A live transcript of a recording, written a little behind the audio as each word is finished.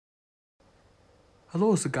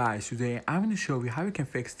Hello, so guys, today I'm going to show you how you can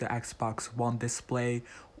fix the Xbox One display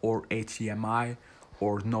or HDMI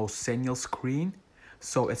or no signal screen.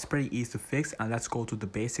 So it's pretty easy to fix, and let's go to the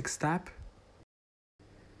basic step.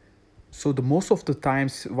 So the most of the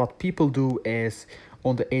times what people do is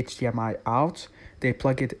on the HDMI out, they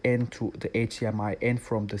plug it into the HDMI in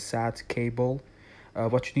from the SAT cable.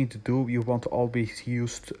 What you need to do, you want to always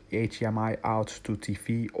use HDMI out to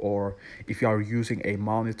TV, or if you are using a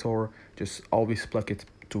monitor, just always plug it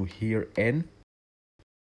to here in.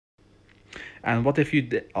 And what if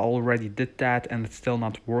you already did that and it's still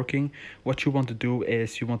not working? What you want to do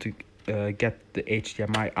is you want to get the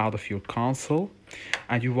HDMI out of your console,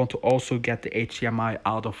 and you want to also get the HDMI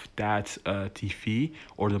out of that TV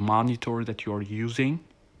or the monitor that you're using.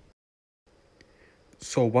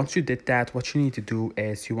 So once you did that, what you need to do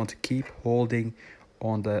is you want to keep holding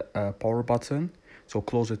on the power button. So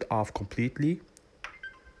close it off completely.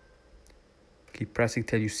 Keep pressing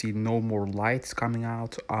till you see no more lights coming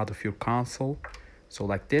out of your console. So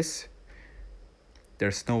like this,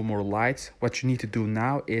 there's no more lights. What you need to do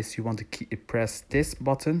now is you want to press this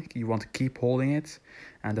button. You want to keep holding it,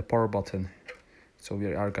 and the power button. So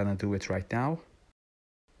we are gonna do it right now.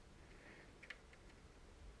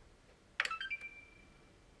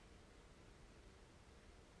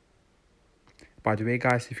 By the way,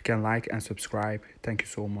 guys, if you can like and subscribe, thank you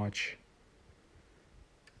so much.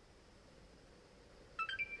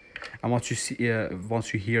 And once you see,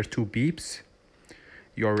 once you hear two beeps,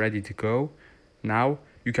 you're ready to go. Now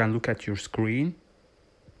you can look at your screen.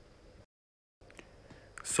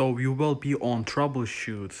 So you will be on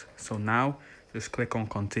troubleshoot. So now just click on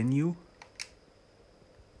continue.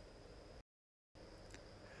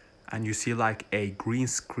 And you see like a green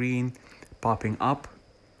screen popping up.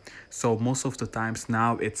 So most of the times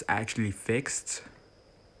now it's actually fixed.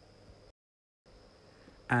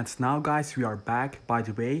 And now guys, we are back. By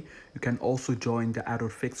the way, you can also join the Error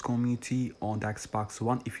Fix community on the Xbox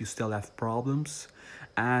One if you still have problems.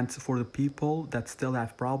 And for the people that still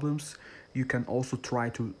have problems, you can also try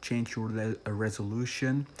to change your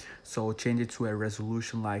resolution. So change it to a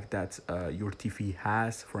resolution like that your TV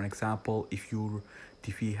has. For example, if your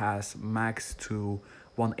TV has max to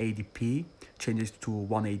 180p, change it to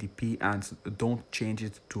 180p, and don't change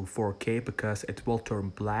it to 4K because it will turn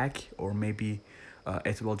black, or maybe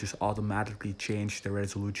it will just automatically change the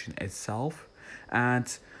resolution itself. And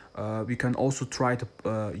we can also try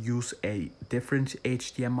to use a different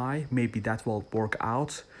HDMI. Maybe that will work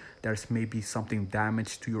out. There's maybe something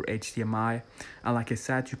damaged to your HDMI. And like I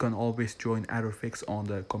said, you can always join ErrorFix on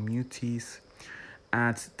the communities.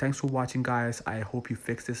 And thanks for watching, guys. I hope you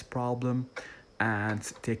fix this problem, and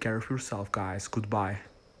take care of yourself, guys. Goodbye.